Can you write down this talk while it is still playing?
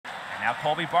Now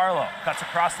Colby Barlow cuts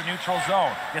across the neutral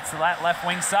zone, gets to that left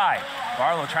wing side.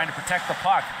 Barlow trying to protect the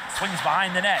puck, swings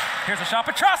behind the net. Here's a shot,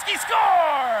 Petrovský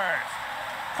scores!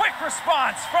 Quick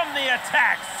response from the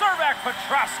attack, Servác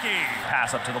Petrovský.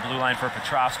 Pass up to the blue line for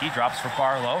Petrovský, drops for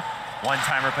Barlow.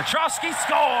 One-timer, Petrovský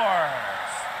scores!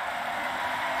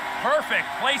 Perfect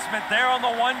placement there on the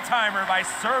one-timer by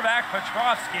Servác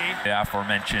Petrovský. The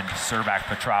aforementioned Servác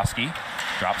Petrovský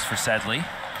drops for Sedley.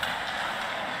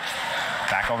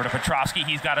 Back over to Petrovský,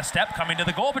 he's got a step coming to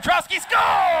the goal. Petrovský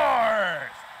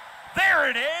scores! There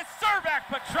it is, Servác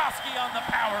Petrovský on the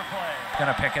power play.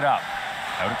 Gonna pick it up.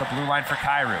 Out at the blue line for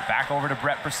Kyrou. Back over to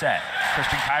Brett Brissett.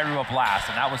 Christian Kyrou a blast,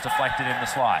 and that was deflected in the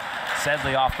slot.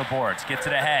 Sedley off the boards, gets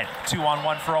it ahead.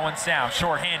 2-on-1 for Owen Sound.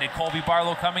 Short-handed, Colby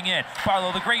Barlow coming in.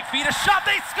 Barlow the great feed, a shot,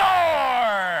 they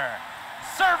score!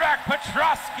 Servác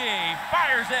Petrovský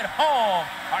fires it home.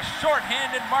 A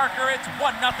short-handed marker, it's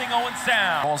 1-0 Owen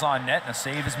Sound. Goals on net and a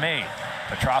save is made.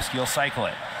 Petrovský will cycle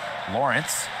it.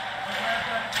 Lawrence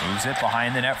moves it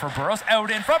behind the net for Burrows. Out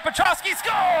in front, Petrovský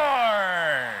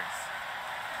scores!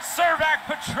 Servác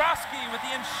Petrovský with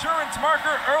the insurance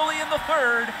marker early in the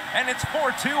third, and it's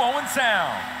 4-2 Owen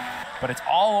Sound. But it's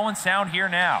all Owen Sound here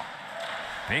now.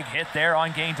 Big hit there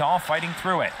on Guindon, fighting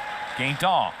through it.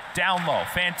 Guindon, down low,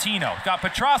 Fantino, got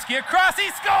Petrovský across, he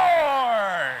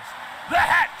scores! The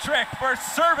hat trick for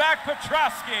Servác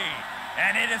Petrovský,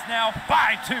 and it is now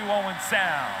 5-2 Owen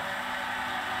Sound.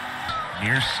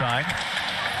 Near side,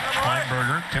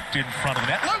 Kleinberger tipped in front of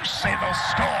the net, loose, and they'll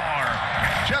score!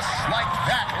 Just like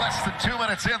that, less than 2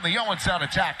 minutes in, the Owen Sound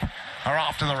attack are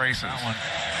off to the races.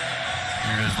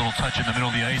 Here's a little touch in the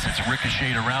middle of the ice, it's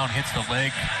ricocheted around, hits the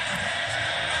leg.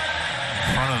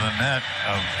 In front of the net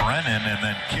of Brennan and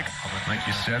then kick. Like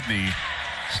you said, the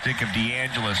stick of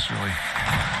DeAngelis really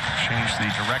changed the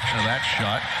direction of that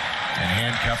shot and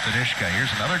handcuffed Onishka. Here's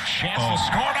another chance to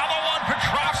score. Another one,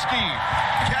 Petrovský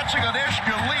catching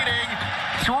Onishka, leading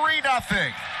 3-0.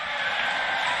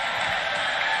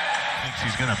 Thinks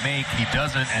he's going to make, he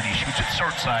doesn't, and he shoots it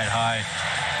short side high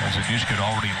as Onishka had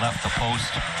already left the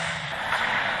post.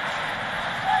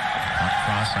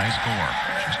 Cross ice score.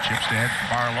 Just chips to head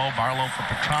Barlow. Barlow for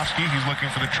Petrovský. He's looking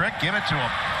for the trick. Give it to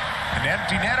him. An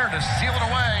empty netter to seal it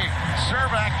away.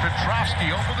 Servác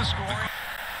Petrovský over the score.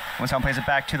 Owen Sound plays it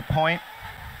back to the point.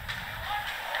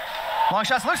 Long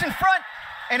shot's loose in front,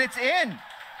 and it's in.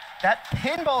 That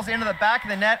pinball's into the back of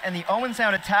the net, and the Owen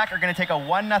Sound attack are going to take a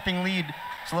 1-0 lead.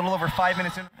 It's a little over 5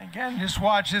 minutes in. Again, just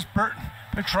watch this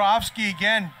Petrovský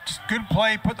again. Just good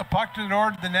play, put the puck to the door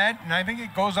of the net, and I think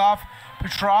it goes off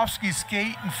Petrovsky's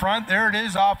skate in front. There it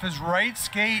is off his right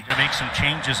skate. To make some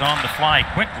changes on the fly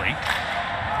quickly.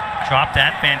 Drop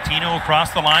that, Fantino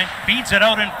across the line, feeds it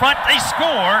out in front, they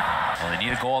score! Well, they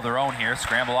need a goal of their own here.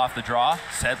 Scramble off the draw.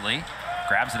 Sedley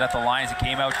grabs it at the line as it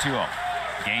came out to him.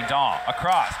 Guindon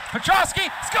across. Petrovský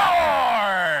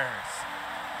scores!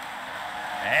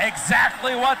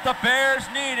 Exactly what the Bears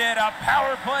needed. A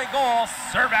power play goal.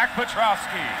 Servác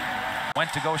Petrovský.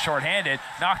 Went to go shorthanded,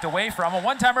 knocked away from a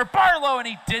one-timer Barlow, and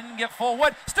he didn't get full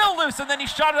wood. Still loose, and then he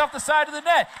shot it off the side of the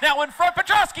net. Now in front,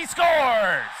 Petrovský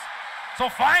scores! So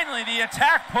finally, the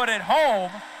attack put it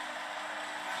home.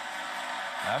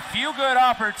 A few good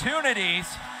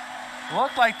opportunities.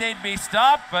 Looked like they'd be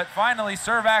stopped, but finally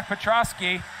Servác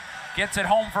Petrovský gets it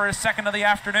home for his second of the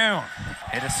afternoon.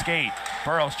 Hit a skate.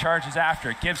 Burrows charges after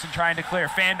it. Gibson trying to clear.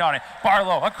 Fanned on it.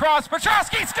 Barlow across.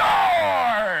 Petrovský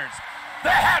scores! The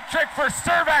hat trick for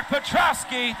Servác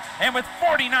Petrovský, and with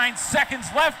 49 seconds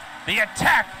left, the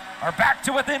attack are back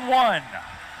to within one.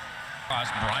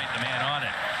 Bryant, the man on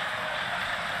it.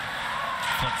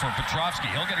 Flip for Petrovský,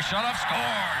 he'll get a shot off,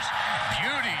 scores!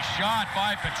 Beauty shot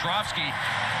by Petrovský,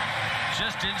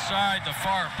 just inside the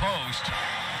far post.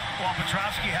 Well,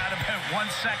 Petrovský had about 1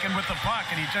 second with the puck,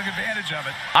 and he took advantage of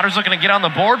it. Otter's looking to get on the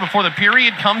board before the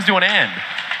period comes to an end.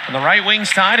 On the right wing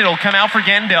side, it'll come out for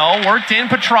Gendel. Worked in,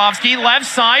 Petrovský, left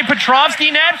side,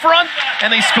 Petrovský net front,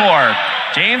 and they score.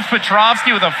 James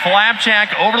Petrovský with a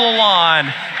flapjack over the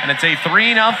lawn, and it's a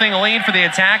 3-0 lead for the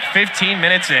attack 15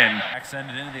 minutes in. Send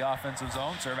it into the offensive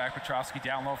zone. Servác Petrovský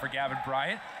down low for Gavin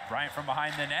Bryant. Bryant from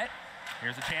behind the net.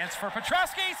 Here's a chance for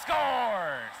Petrovský,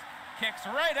 scores! Kicks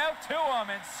right out to him,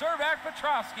 and Servác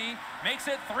Petrovský makes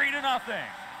it 3-0.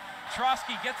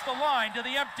 Petrovský gets the line to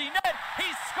the empty net.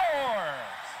 He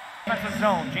scores! Defensive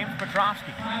zone, James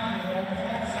Petrovský.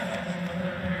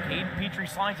 Aiden Petrie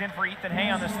slides in for Ethan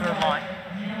Hay on this third line.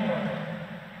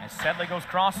 As Sedley goes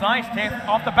cross ice,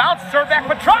 off the bounce, Servác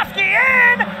Petrovský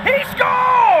in! He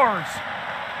scores!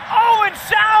 Owen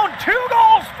Sound, 2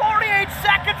 goals, 48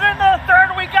 seconds in the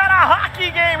third. We got a hockey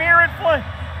game here in Flint.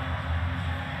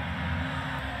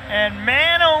 And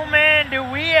man, oh man,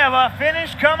 The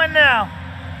finish coming now.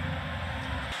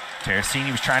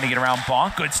 Teresini was trying to get around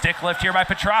Bonk. Good stick lift here by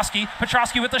Petrovský.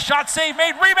 Petrovský with the shot save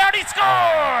made. Rebound, he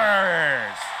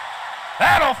scores!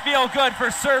 That'll feel good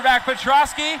for Servác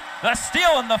Petrovský. The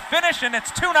steal and the finish, and it's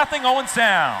 2-0 Owen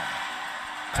Sound.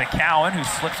 To Cowan, who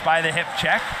slips by the hip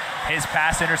check. His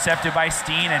pass intercepted by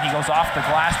Steen, and he goes off the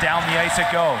glass. Down the ice it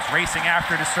goes. Racing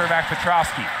after to Servác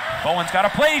Petrovský. Bowen's got a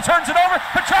play. He turns it over.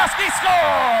 Petrovský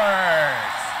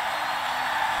scores!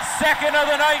 Second of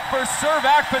the night for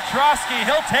Servác Petrovský.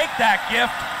 He'll take that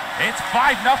gift. It's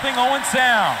 5-0 Owen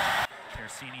Sound.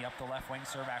 Teresini up the left wing.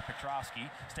 Servác Petrovský.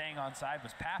 Staying on side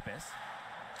was Pappas.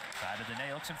 Side of the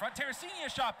net, looks in front. Teresini, a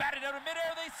shot batted out of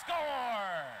midair. They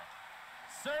score!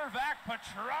 Servác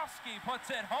Petrovský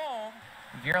puts it home.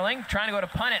 Vierling trying to go to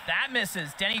punt it. That misses.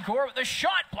 Denny Gore with a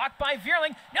shot blocked by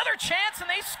Vierling. Another chance and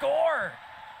they score.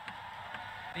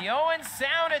 The Owen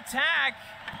Sound attack.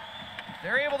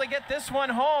 They're able to get this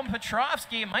one home.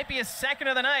 Petrovský might be his second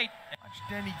of the night. Watch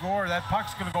Denny Gore. That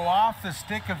puck's going to go off the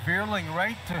stick of Vierling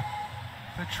right to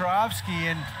Petrovský,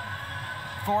 and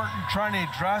Thornton trying to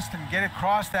adjust and get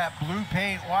across that blue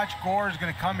paint. Watch Gore is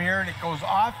going to come here, and it goes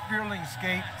off Vierling's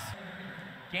skates.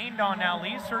 Gained on now,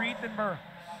 leads for Ethan Burr.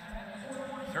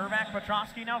 Servác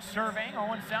Petrovský now surveying.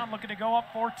 Owen Sound looking to go up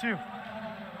 4-2.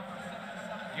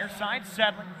 Near side,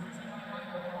 Sedley.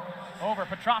 Over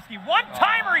Petrovský,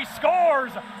 one-timer, he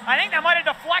scores! I think that might have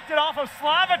deflected off of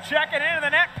Slavacek and into the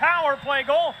net. Power play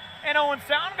goal, and Owen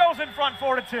Sound goes in front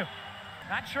 4-2.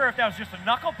 Not sure if that was just a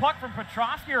knuckle puck from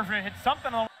Petrovský or if it hit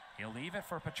something. He'll leave it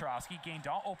for Petrovský.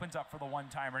 Gaindahl opens up for the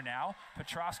one-timer now.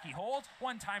 Petrovský holds,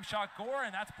 one-time shot Gore,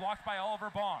 and that's blocked by Oliver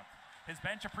Bonk. His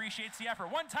bench appreciates the effort.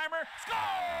 One-timer,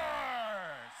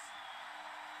 scores!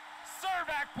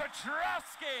 Servác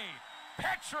Petrovský!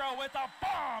 Petro with a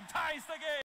bomb ties the game.